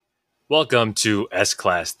Welcome to S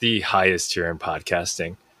Class, the highest tier in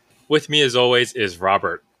podcasting. With me, as always, is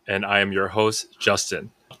Robert, and I am your host,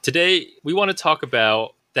 Justin. Today, we want to talk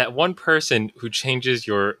about that one person who changes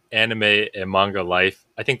your anime and manga life.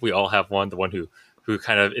 I think we all have one, the one who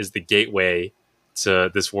kind of is the gateway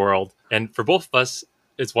to this world. And for both of us,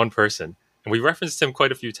 it's one person. And we referenced him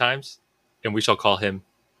quite a few times, and we shall call him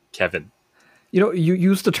Kevin. You know, you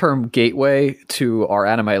use the term gateway to our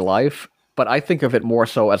anime life, but I think of it more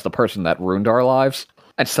so as the person that ruined our lives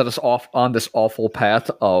and set us off on this awful path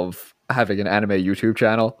of having an anime YouTube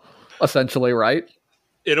channel, essentially, right?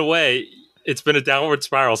 In a way, it's been a downward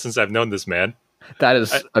spiral since I've known this man. That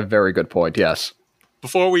is a very good point, yes.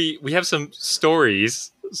 Before we have some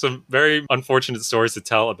stories, some very unfortunate stories to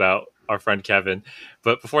tell about our friend Kevin.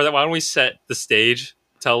 But before that, why don't we set the stage,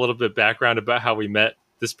 tell a little bit of background about how we met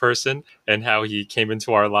this person and how he came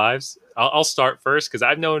into our lives. I'll start first because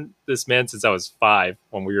I've known this man since I was 5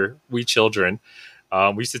 when we were wee children.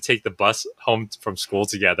 We used to take the bus home from school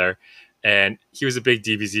together, and he was a big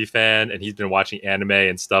DBZ fan, and he'd been watching anime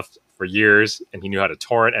and stuff for years, and he knew how to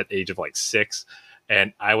torrent at the age of like 6.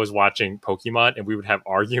 And I was watching Pokemon, and we would have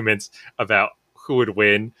arguments about who would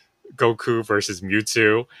win, Goku versus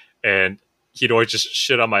Mewtwo, and he'd always just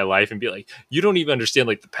shit on my life and be like, you don't even understand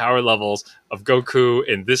like the power levels of Goku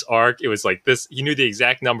in this arc. It was like this. He knew the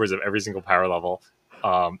exact numbers of every single power level,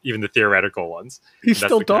 even the theoretical ones. He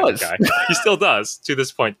still does. He still does to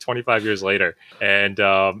this point, 25 years later.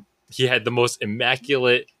 And he had the most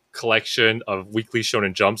immaculate collection of weekly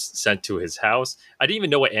Shonen Jumps sent to his house. I didn't even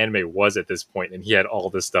know what anime was at this point, and he had all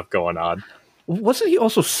this stuff going on. Wasn't he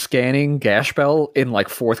also scanning Gash Bell in like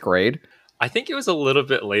 4th grade? I think it was a little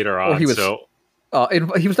bit later on. He was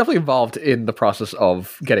definitely involved in the process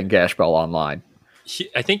of getting Gash Bell online.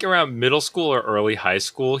 I think around middle school or early high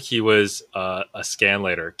school, he was a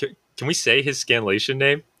scanlator. Can we say his scanlation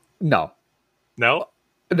name? No. No?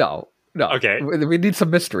 No. Okay. We need some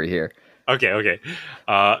mystery here. Okay.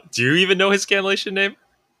 Do you even know his scanlation name?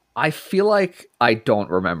 I feel like I don't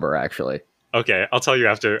remember, actually. Okay, I'll tell you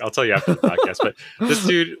after the podcast. But this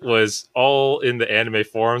dude was all in the anime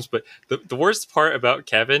forums. But the worst part about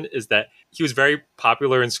Kevin is that he was very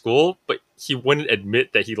popular in school, but he wouldn't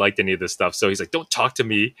admit that he liked any of this stuff. So he's like, "Don't talk to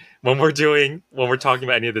me when we're talking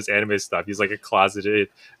about any of this anime stuff." He's like a closeted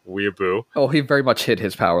weeaboo. Oh, he very much hit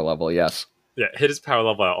his power level. Yes. Yeah, hit his power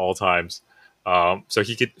level at all times. So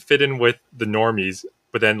he could fit in with the normies.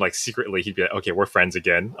 But then, like, secretly, he'd be like, okay, we're friends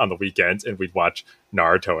again on the weekends, and we'd watch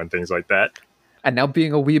Naruto and things like that. And now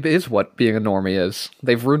being a weeb is what being a normie is.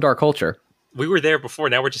 They've ruined our culture. We were there before.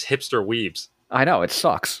 Now we're just hipster weebs. I know. It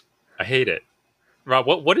sucks. I hate it. Rob,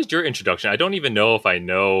 what is your introduction? I don't even know if I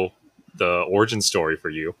know the origin story for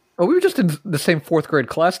you. Well, we were just in the same 4th grade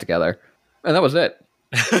class together, and that was it.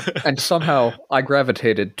 And somehow I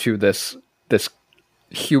gravitated to this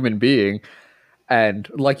human being. And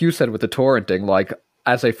like you said with the torrenting, like,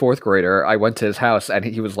 as a 4th grader, I went to his house and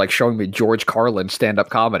he was like showing me George Carlin stand-up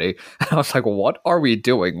comedy. And I was like, what are we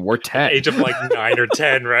doing? We're 10. At the age of like 9 or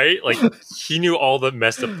 10, right? Like, he knew all the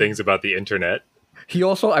messed up things about the internet. He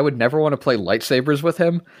also, I would never want to play lightsabers with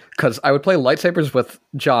him, because I would play lightsabers with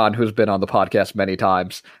John, who's been on the podcast many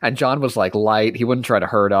times. And John was like light. He wouldn't try to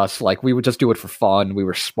hurt us. Like, we would just do it for fun. We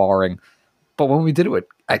were sparring. But when we did it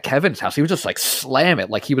at Kevin's house, he would just like slam it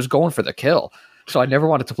like he was going for the kill. So I never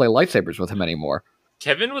wanted to play lightsabers with him anymore.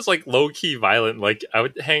 Kevin was like low-key violent. Like, I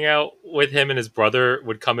would hang out with him and his brother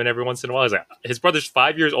would come in every once in a while. He's like, his brother's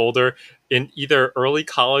 5 years older, in either early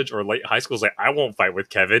college or late high school. He's like, I won't fight with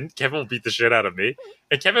Kevin. Kevin will beat the shit out of me.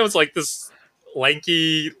 And Kevin was like this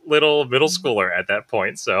lanky little middle schooler at that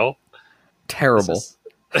point. So terrible.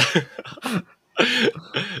 Do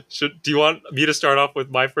you want me to start off with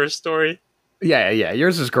my first story? Yeah.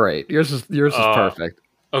 Yours is great. Yours is perfect.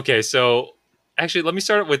 Okay, so actually, let me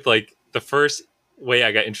start with like the first way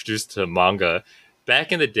I got introduced to manga.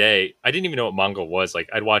 Back in the day, I didn't even know what manga was. Like,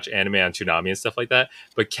 I'd watch anime on Toonami and stuff like that.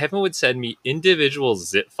 But Kevin would send me individual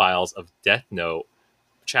zip files of Death Note,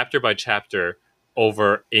 chapter by chapter,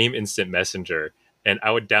 over AIM Instant Messenger. And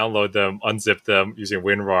I would download them, unzip them using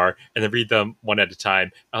WinRAR, and then read them one at a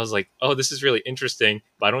time. I was like, oh, this is really interesting,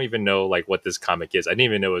 but I don't even know like what this comic is. I didn't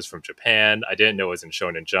even know it was from Japan. I didn't know it was in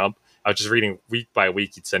Shonen Jump. I was just reading week by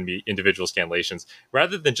week. He'd send me individual scanlations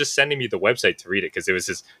rather than just sending me the website to read it, because it was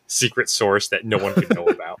his secret source that no one could know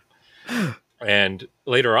about. And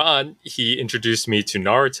later on, he introduced me to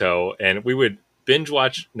Naruto, and we would binge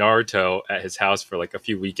watch Naruto at his house for like a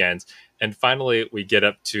few weekends. And finally, we get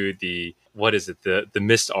up to the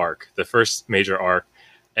Mist arc, the first major arc.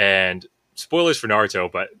 And spoilers for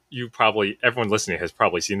Naruto, but everyone listening has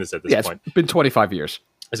probably seen this at this point. It's been 25 years.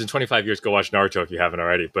 as in 25 years, go watch Naruto if you haven't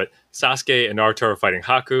already. But Sasuke and Naruto are fighting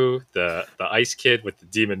Haku, the ice kid with the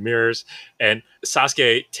demon mirrors. And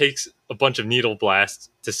Sasuke takes a bunch of needle blasts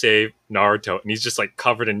to save Naruto. And he's just like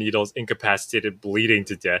covered in needles, incapacitated, bleeding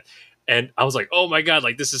to death. And I was like, oh my God,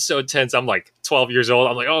 like this is so tense. I'm like 12 years old.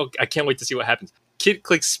 I'm like, oh, I can't wait to see what happens. Kid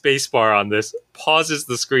clicks spacebar on this, pauses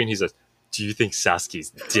the screen. He says, do you think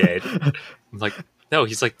Sasuke's dead? I'm like, no,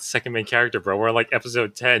 he's like the second main character, bro. We're on like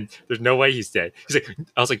episode 10. There's no way he's dead. He's like,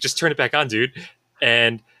 I was like, just turn it back on, dude.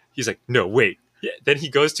 And he's like, no, wait. Yeah. Then he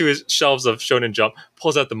goes to his shelves of Shonen Jump,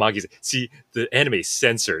 pulls out the manga. He's like, see, the anime is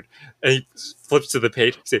censored. And he flips to the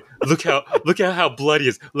page. He's like, look how bloody he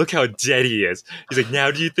is. Look how dead he is. He's like,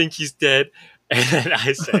 now do you think he's dead? And then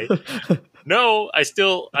I say, no,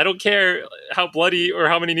 I don't care how bloody or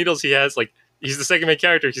how many needles he has. Like, he's the second main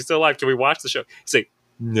character. He's still alive. Can we watch the show? He's like,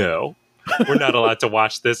 no. We're not allowed to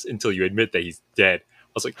watch this until you admit that he's dead.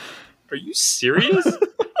 I was like, are you serious?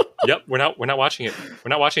 Yep, we're not watching it. We're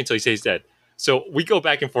not watching it until he says he's dead. So we go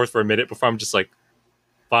back and forth for a minute before I'm just like,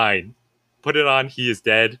 fine, put it on. He is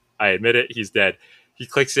dead. I admit it. He's dead. He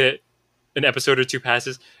clicks it. An episode or two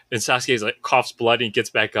passes, and Sasuke's like coughs blood and he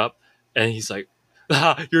gets back up, and he's like,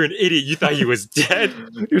 you're an idiot. You thought he was dead.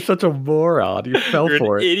 You're such a moron. You fell you're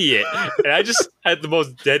for an idiot. And I just had the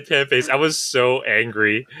most deadpan face. I was so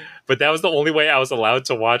angry. But that was the only way I was allowed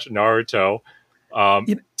to watch Naruto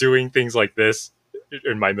doing things like this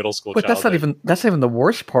in my middle school But childhood. that's not even the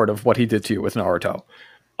worst part of what he did to you with Naruto.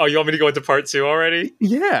 Oh, you want me to go into part 2 already?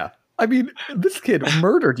 Yeah. I mean, this kid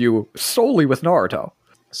murdered you solely with Naruto.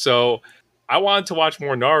 So I wanted to watch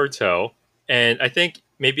more Naruto, and I think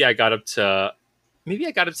maybe I got up to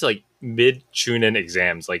like mid Chunin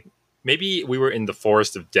exams. Like maybe we were in the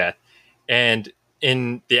Forest of Death, and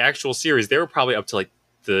in the actual series, they were probably up to like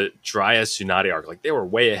the Dryas Tsunade arc. Like they were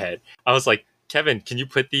way ahead. I was like, Kevin, can you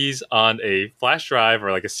put these on a flash drive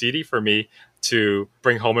or like a CD for me to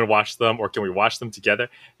bring home and watch them, or can we watch them together?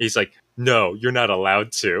 And he's like, no, you're not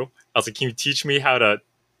allowed to. I was like, can you teach me how to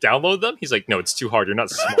download them? He's like, no, it's too hard. You're not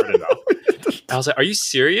smart enough. I was like, are you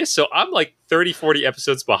serious? So I'm like 30, 40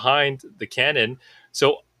 episodes behind the canon.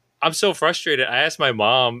 So I'm so frustrated. I asked my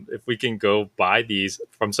mom if we can go buy these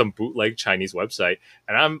from some bootleg Chinese website.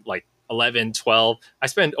 And I'm like 11, 12. I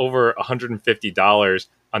spent over $150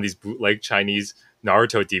 on these bootleg Chinese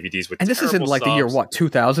Naruto DVDs with And this is in like the year, what,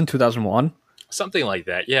 2000, 2001? Something like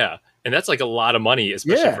that, yeah. And that's like a lot of money,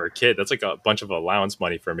 especially Yeah. for a kid. That's like a bunch of allowance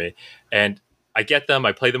money for me. And I get them.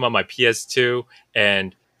 I play them on my PS2.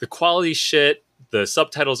 And the quality shit, the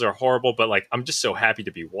subtitles are horrible. But like, I'm just so happy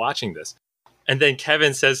to be watching this. And then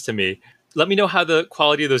Kevin says to me, let me know how the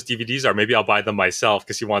quality of those DVDs are. Maybe I'll buy them myself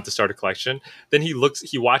because he wanted to start a collection. Then he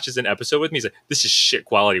watches an episode with me. He's like, this is shit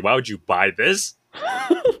quality. Why would you buy this?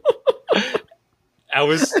 It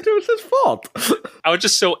was his fault. I was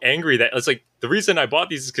just so angry that it's like, the reason I bought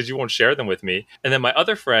these is because you won't share them with me. And then my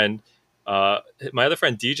other friend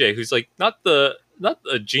DJ, who's like not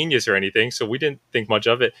a genius or anything, so we didn't think much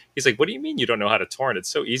of it. He's like, what do you mean you don't know how to torrent? It's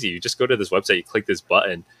so easy. You just go to this website, you click this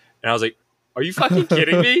button. And I was like, are you fucking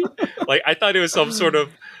kidding me? Like, I thought it was some sort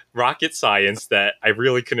of rocket science that I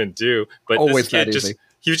really couldn't do. But Always this kid that easy.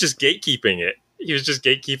 he was just gatekeeping it. He was just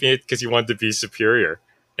gatekeeping it because he wanted to be superior.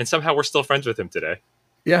 And somehow we're still friends with him today.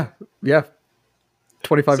 Yeah.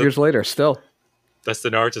 25 years later, still. That's the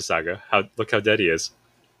Naruto saga. Look how dead he is.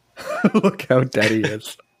 Look how dead he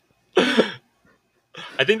is.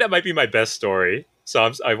 I think that might be my best story.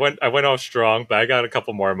 So I went off strong, but I got a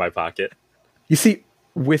couple more in my pocket. You see,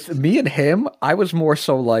 with me and him, I was more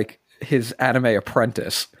so like his anime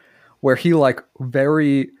apprentice, where he like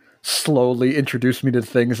very slowly introduced me to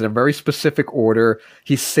things in a very specific order.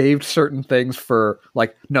 He saved certain things for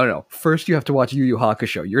like, no, first you have to watch Yu Yu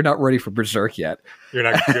Hakusho. You're not ready for Berserk yet. You're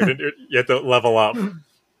not good. You have to level up.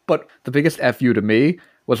 But the biggest FU to me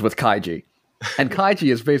was with Kaiji. And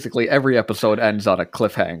Kaiji is basically every episode ends on a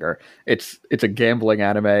cliffhanger. It's a gambling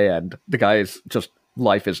anime, and the guy's just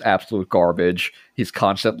life is absolute garbage. He's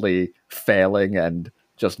constantly failing and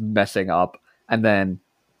just messing up. And then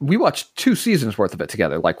we watched 2 seasons worth of it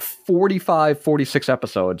together, like 45, 46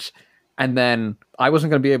 episodes. And then I wasn't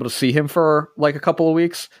going to be able to see him for like a couple of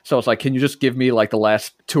weeks. So it's like, can you just give me like the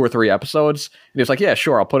last 2 or 3 episodes? And he was like, yeah,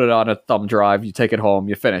 sure. I'll put it on a thumb drive. You take it home,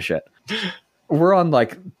 you finish it. We're on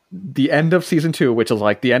like the end of season 2, which is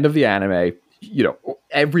like the end of the anime. You know,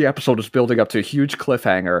 every episode is building up to a huge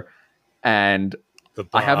cliffhanger. And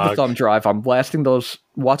I have the thumb drive. I'm watching those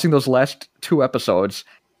last 2 episodes.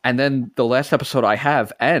 And then the last episode I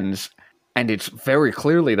have ends, and it's very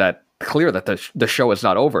clear that the show is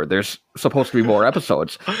not over. There's supposed to be more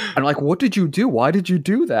episodes. And I'm like, what did you do? Why did you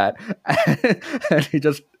do that? And he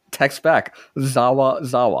just texts back Zawa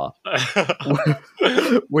Zawa,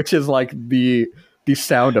 which is like the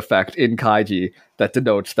sound effect in Kaiji that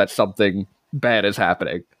denotes that something bad is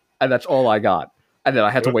happening, and that's all I got. And then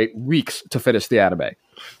I had to wait weeks to finish the anime.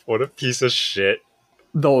 What a piece of shit.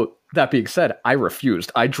 Though, that being said, I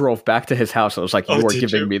refused. I drove back to his house and was like, you are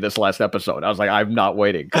giving me this last episode. I was like, I'm not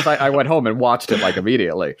waiting. Because I went home and watched it like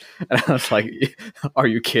immediately. And I was like, are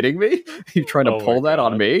you kidding me? You trying to pull that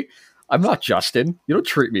on me? I'm not Justin. You don't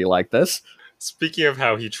treat me like this. Speaking of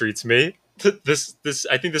how he treats me, this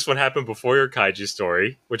I think this one happened before your Kaiji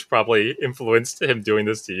story, which probably influenced him doing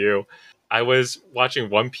this to you. I was watching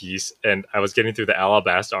One Piece and I was getting through the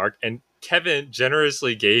Alabasta arc, and Kevin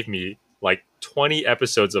generously gave me like 20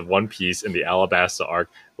 episodes of One Piece in the Alabasta arc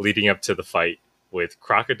leading up to the fight with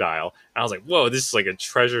Crocodile. And I was like, whoa, this is like a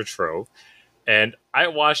treasure trove. And I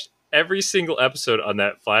watched every single episode on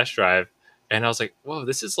that flash drive, and I was like, whoa,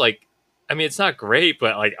 this is like, I mean, it's not great,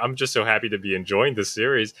 but like, I'm just so happy to be enjoying this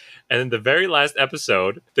series. And then the very last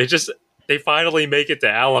episode, they finally make it to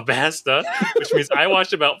Alabasta, which means I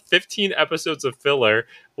watched about 15 episodes of filler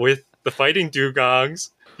with the fighting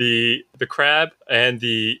dugongs, the crab, and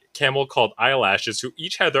the camel called Eyelashes, who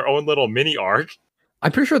each had their own little mini arc.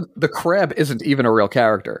 I'm pretty sure the crab isn't even a real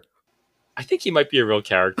character. I think he might be a real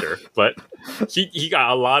character, but he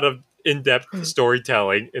got a lot of in-depth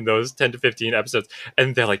storytelling in those 10 to 15 episodes.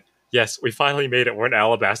 And they're like, yes, we finally made it. We're in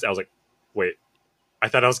Alabasta. I was like, wait, I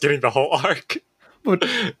thought I was getting the whole arc. But,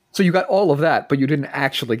 so you got all of that, but you didn't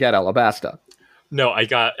actually get Alabasta. No, I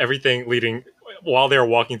got everything leading while they were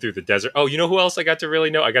walking through the desert. Oh, you know who else I got to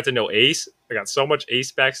really know? I got to know Ace. I got so much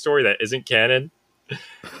Ace backstory that isn't canon.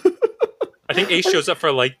 I think Ace shows up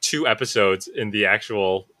for like 2 episodes in the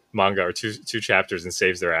actual manga, or two chapters, and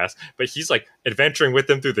saves their ass. But he's like adventuring with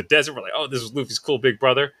them through the desert. We're like, oh, this is Luffy's cool big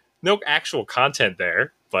brother. No actual content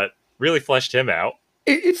there, but really fleshed him out.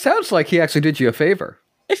 It sounds like he actually did you a favor.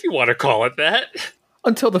 If you want to call it that.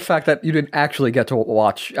 Until the fact that you didn't actually get to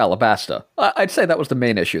watch Alabasta. I'd say that was the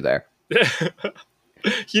main issue there.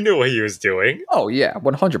 He knew what he was doing. Oh, yeah,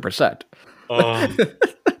 100%.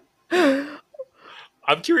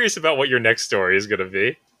 I'm curious about what your next story is going to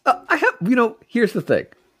be. Here's the thing.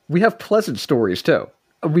 We have pleasant stories, too.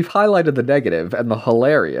 We've highlighted the negative and the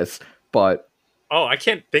hilarious, but... Oh, I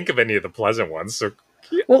can't think of any of the pleasant ones, so...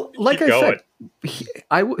 Well, like I said,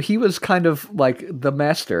 he was kind of like the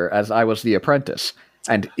master as I was the apprentice.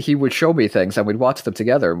 And he would show me things and we'd watch them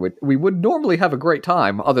together. And we would normally have a great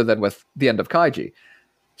time other than with the end of Kaiji.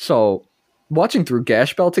 So watching through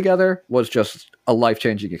Gash Bell together was just a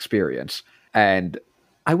life-changing experience. And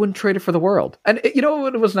I wouldn't trade it for the world. And you know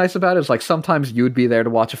what was nice about it is like sometimes you'd be there to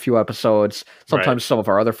watch a few episodes. Sometimes some of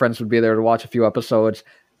our other friends would be there to watch a few episodes.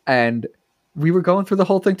 And we were going through the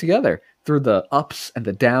whole thing together. Through the ups and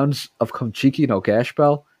the downs of Konchiki no Gash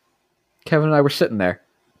Bell. Kevin and I were sitting there,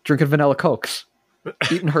 drinking vanilla Cokes,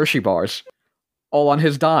 eating Hershey bars, all on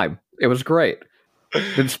his dime. It was great.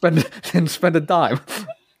 Didn't spend a dime.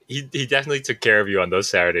 He definitely took care of you on those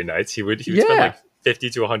Saturday nights. He would spend like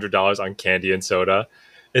 $50 to $100 on candy and soda.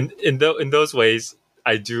 And in those ways,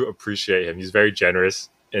 I do appreciate him. He's very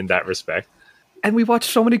generous in that respect. And we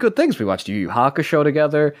watched so many good things. We watched Yu Yu Hakusho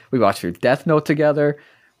together. We watched your Death Note together.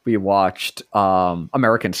 We watched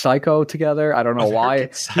American Psycho together. I don't know why.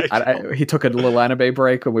 He took a little anime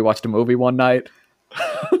break when we watched a movie one night.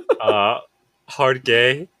 Hard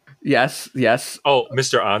Gay. Yes. Oh,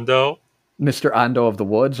 Mr. Ando. Mr. Ando of the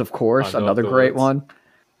Woods, of course. Another great one.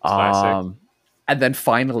 Classic. And then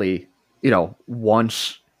finally,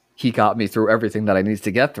 once he got me through everything that I needed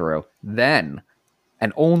to get through, then,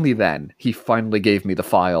 and only then, he finally gave me the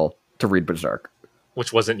file to read Berserk.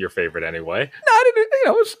 Which wasn't your favorite anyway. No, I didn't.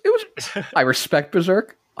 It was. I respect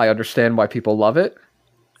Berserk. I understand why people love it.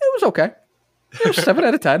 It was okay. It was 7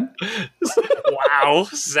 out of 10. Wow,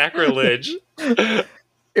 sacrilege.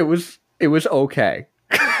 It was okay.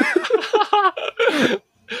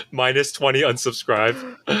 Minus 20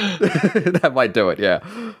 unsubscribe. That might do it. Yeah.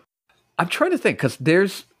 I'm trying to think because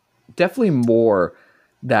there's definitely more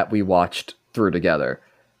that we watched through together.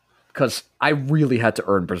 Because I really had to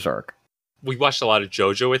earn Berserk. We watched a lot of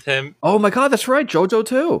JoJo with him. Oh my god, that's right, JoJo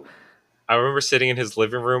too. I remember sitting in his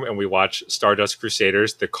living room and we watched Stardust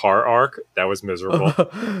Crusaders, the car arc. That was miserable.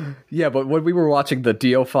 Yeah, but when we were watching the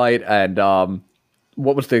Dio fight and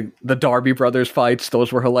what was the Darby Brothers fights,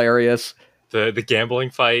 those were hilarious. The gambling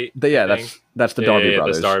fight. That's the Darby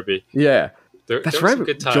Brothers. That's Darby. Yeah. There right. Some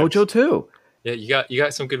good times. JoJo too. Yeah, you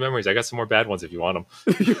got some good memories. I got some more bad ones if you want them.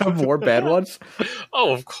 You have more bad ones?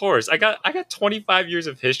 Oh, of course. I got 25 years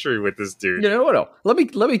of history with this dude. No. Let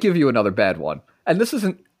me give you another bad one. And this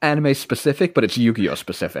isn't anime specific, but it's Yu-Gi-Oh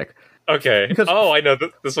specific. Okay. Because Oh, I know.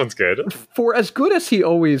 This one's good. for as good as he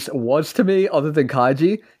always was to me, other than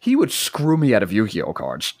Kaiji, he would screw me out of Yu-Gi-Oh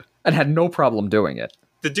cards and had no problem doing it.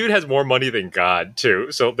 The dude has more money than God,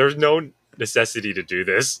 too. So there's no necessity to do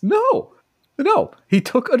this. No, he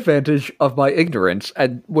took advantage of my ignorance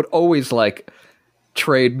and would always like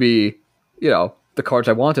trade me, the cards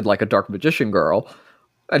I wanted, like a Dark Magician Girl,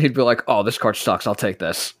 and he'd be like, "Oh, this card sucks. I'll take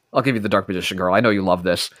this. I'll give you the Dark Magician Girl. I know you love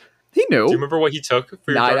this." He knew. Do you remember what he took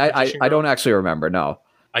for your Nah, Dark Magician Girl? I don't actually remember. No.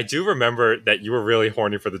 I do remember that you were really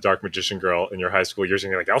horny for the Dark Magician Girl in your high school years,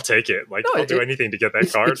 and you're like, "I'll take it. Like, No, I'll do anything to get that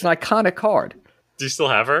It's card." an iconic card. Do you still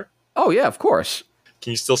have her? Oh yeah, of course.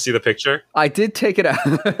 Can you still see the picture? I did take it out.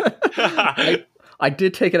 I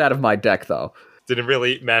did take it out of my deck though. Did it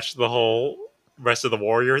really match the whole rest of the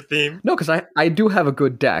warrior theme? No, because I do have a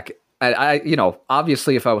good deck. I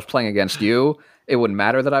obviously if I was playing against you, it wouldn't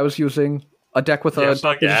matter that I was using a deck with a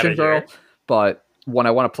Dark Magician Girl. But when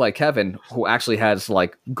I want to play Kevin, who actually has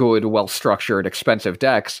like good, well-structured, expensive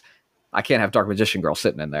decks, I can't have Dark Magician Girl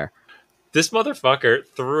sitting in there. This motherfucker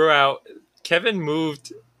threw out. Kevin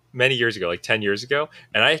moved many years ago, like 10 years ago,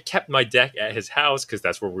 and I kept my deck at his house because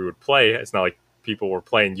that's where we would play. It's not like people were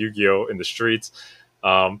playing Yu-Gi-Oh in the streets.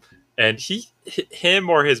 And him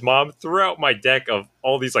or his mom threw out my deck of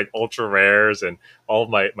all these like ultra rares and all of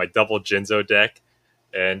my double Jinzo deck,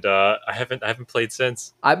 and I haven't played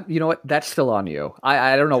since. You know what? That's still on you.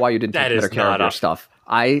 I don't know why you didn't take better care of your stuff.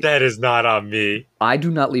 That is not on me. I do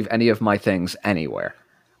not leave any of my things anywhere.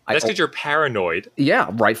 That's because you're paranoid. Yeah,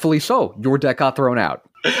 rightfully so. Your deck got thrown out.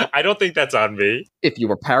 I don't think that's on me. If you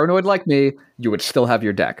were paranoid like me, you would still have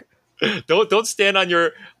your deck. Don't stand on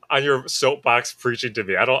your soapbox preaching to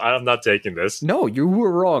me. I'm not taking this. No, you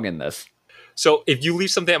were wrong in this. So if you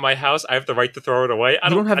leave something at my house, I have the right to throw it away. You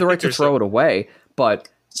don't have the right to throw it away, but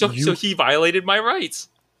so he violated my rights.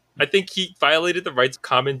 I think he violated the rights of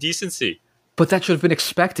common decency. But that should have been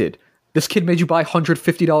expected. This kid made you buy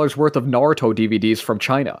 $150 worth of Naruto DVDs from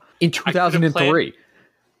China in 2003.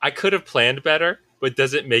 I could have planned better, but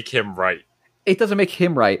does it make him right? It doesn't make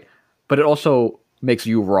him right, but it also makes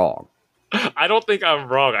you wrong. I don't think I'm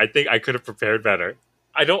wrong. I think I could have prepared better.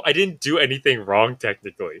 I didn't do anything wrong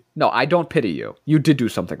technically. No, I don't pity you. You did do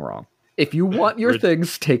something wrong. If you want your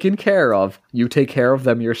things taken care of, you take care of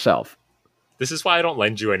them yourself. This is why I don't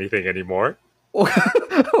lend you anything anymore.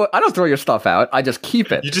 I don't throw your stuff out. I just keep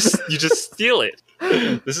it. You just steal it.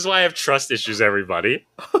 This is why I have trust issues, everybody.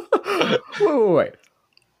 Wait.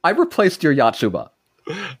 I replaced your Yatsuba.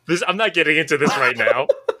 I'm not getting into this right now.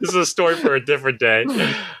 This is a story for a different day.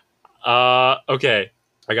 Okay.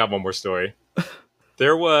 I got one more story.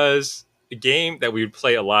 There was a game that we would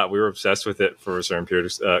play a lot. We were obsessed with it for a certain period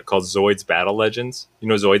called Zoids Battle Legends. You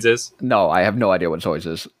know what Zoids is? No, I have no idea what Zoids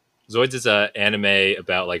is. Zoids is an anime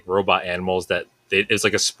about like robot animals it's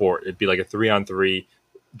like a sport. It'd be like a 3-on-3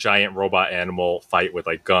 giant robot animal fight with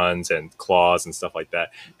like guns and claws and stuff like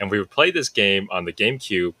that. And we would play this game on the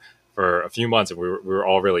GameCube for a few months, and we were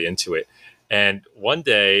all really into it. And one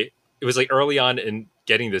day, it was like early on in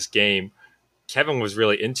getting this game, Kevin was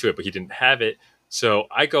really into it, but he didn't have it. So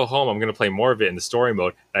I go home, I'm going to play more of it in the story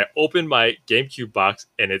mode. And I open my GameCube box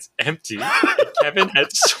and it's empty. And Kevin had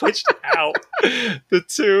switched out the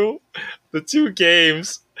two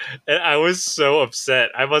games. And I was so upset.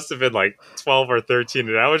 I must have been like 12 or 13.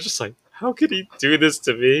 And I was just like, how could he do this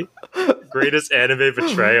to me? Greatest anime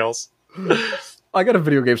betrayals. I got a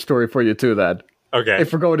video game story for you too then. Okay.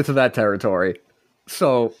 If we're going into that territory.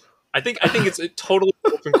 So I think it's a totally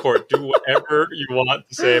open court. Do whatever you want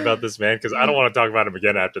to say about this man, because I don't want to talk about him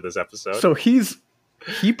again after this episode. So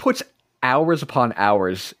he puts hours upon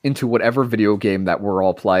hours into whatever video game that we're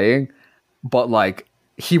all playing, but like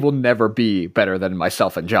he will never be better than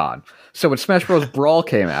myself and John. So when Smash Bros. Brawl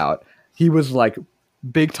came out, he was like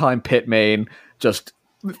big time pit main, just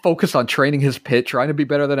focused on training his pit, trying to be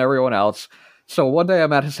better than everyone else. So one day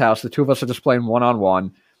I'm at his house, the two of us are just playing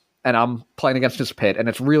one-on-one, and I'm playing against his pit, and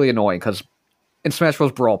it's really annoying because in Smash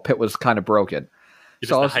Bros. Brawl, pit was kind of broken.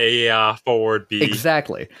 So forward B.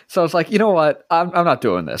 Exactly. So I was like, you know what? I'm not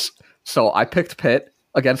doing this. So I picked pit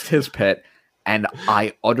against his pit, and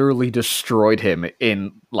I utterly destroyed him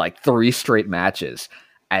in like 3 straight matches.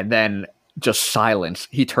 And then just silence.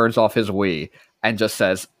 He turns off his Wii and just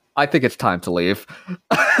says, I think it's time to leave.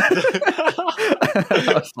 I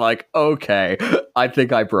was like, okay, I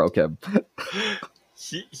think I broke him.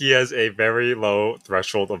 He has a very low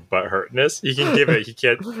threshold of butthurtness. He can give it. He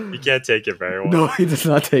can't take it very well. No, he does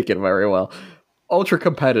not take it very well. Ultra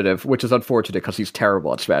competitive, which is unfortunate because he's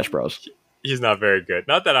terrible at Smash Bros. He's not very good.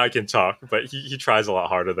 Not that I can talk, but he tries a lot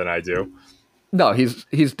harder than I do. No, he's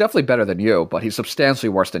definitely better than you, but he's substantially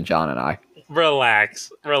worse than John and I.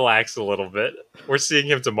 relax a little bit. We're seeing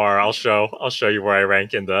him tomorrow. I'll show you where I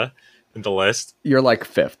rank in the list. You're like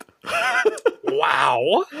fifth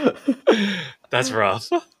Wow, that's rough.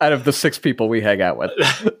 out of the 6 people we hang out with.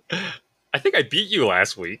 I think I beat you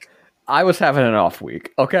last week. I was having an off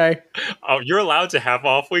week. Okay. Oh, you're allowed to have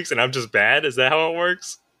off weeks, and I'm just bad. Is that how it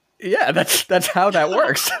works? Yeah, that's how that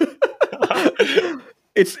works.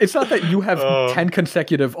 It's not that you have 10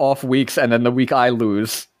 consecutive off weeks and then the week I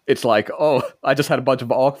lose, it's like, oh, I just had a bunch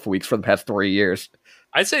of off weeks for the past 3 years.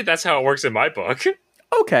 I'd say that's how it works in my book.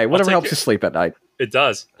 Okay, whatever helps you sleep at night. It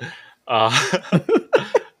does.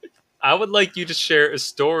 I would like you to share a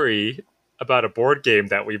story about a board game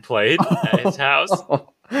that we played at his house.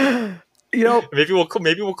 You know, maybe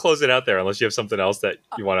we'll close it out there unless you have something else that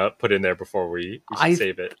you want to put in there before we should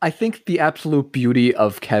save it. I think the absolute beauty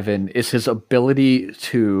of Kevin is his ability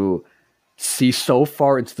to see so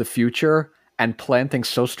far into the future and plan things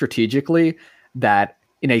so strategically that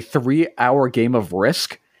in a 3-hour game of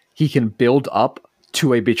Risk, he can build up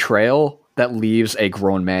to a betrayal that leaves a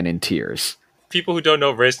grown man in tears. People who don't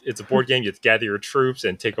know Risk, it's a board game. You have to gather your troops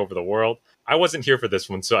and take over the world. I wasn't here for this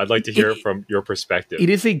one, so I'd like to hear it from your perspective. It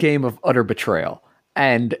is a game of utter betrayal,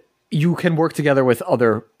 and you can work together with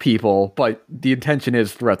other people, but the intention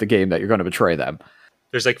is throughout the game that you're going to betray them.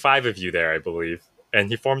 There's like 5 of you there, I believe, and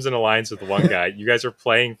he forms an alliance with the one guy. You guys are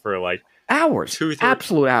playing for like hours,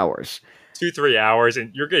 absolute hours, 2-3 hours,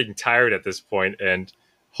 and you're getting tired at this point. And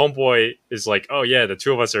Homeboy is like, "Oh yeah, the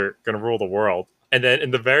 2 of us are going to rule the world." And then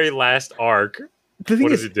in the very last arc, what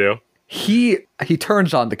does he do? He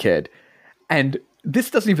turns on the kid, and this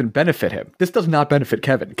doesn't even benefit him. This does not benefit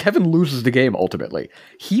Kevin. Kevin loses the game ultimately.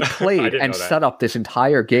 He played and set up this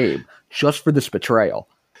entire game just for this betrayal.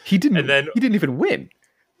 He didn't even win.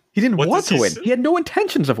 He didn't want to win. He had no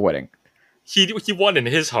intentions of winning. He won in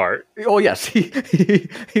his heart. Oh yes,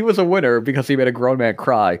 he was a winner because he made a grown man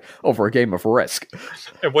cry over a game of Risk.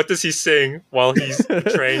 And what does he sing while he's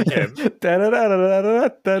betraying him?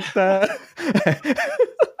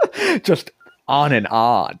 Just on and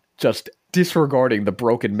on, just disregarding the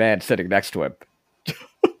broken man sitting next to him.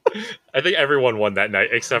 I think everyone won that night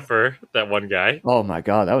except for that one guy. Oh my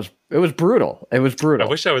god, it was brutal. It was brutal. I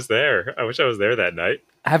wish I was there. I wish I was there that night.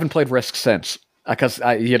 I haven't played Risk since. Because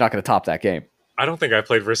you're not going to top that game. I don't think I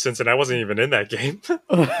played Risk since, and I wasn't even in that game.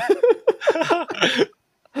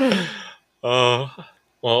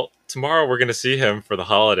 Well, tomorrow we're going to see him for the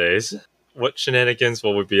holidays. What shenanigans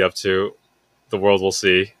will we be up to? The world will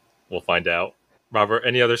see. We'll find out. Robert,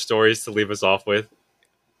 any other stories to leave us off with?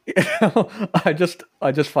 I just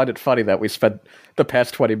find it funny that we spent the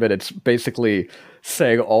past 20 minutes basically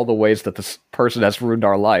saying all the ways that this person has ruined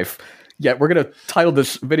our life. Yet we're going to title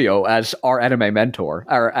this video as our anime mentor,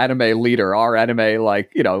 our anime leader, our anime,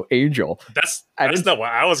 angel. That's not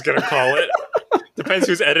what I was going to call it. Depends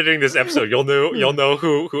who's editing this episode. You'll know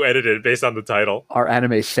who edited it based on the title. Our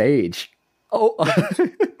anime sage. Oh,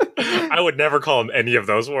 I would never call him any of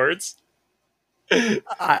those words. He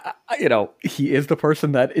is the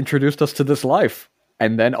person that introduced us to this life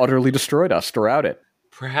and then utterly destroyed us throughout it.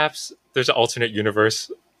 Perhaps there's an alternate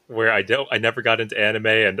universe where I never got into anime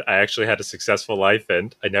and I actually had a successful life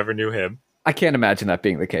and I never knew him. I can't imagine that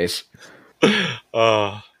being the case.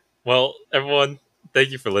 Well, everyone,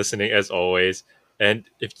 thank you for listening as always. And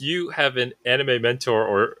if you have an anime mentor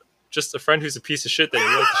or just a friend who's a piece of shit that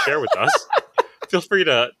you'd like to share with us, feel free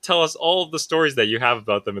to tell us all of the stories that you have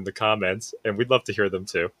about them in the comments, and we'd love to hear them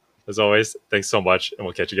too. As always, thanks so much, and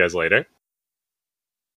we'll catch you guys later.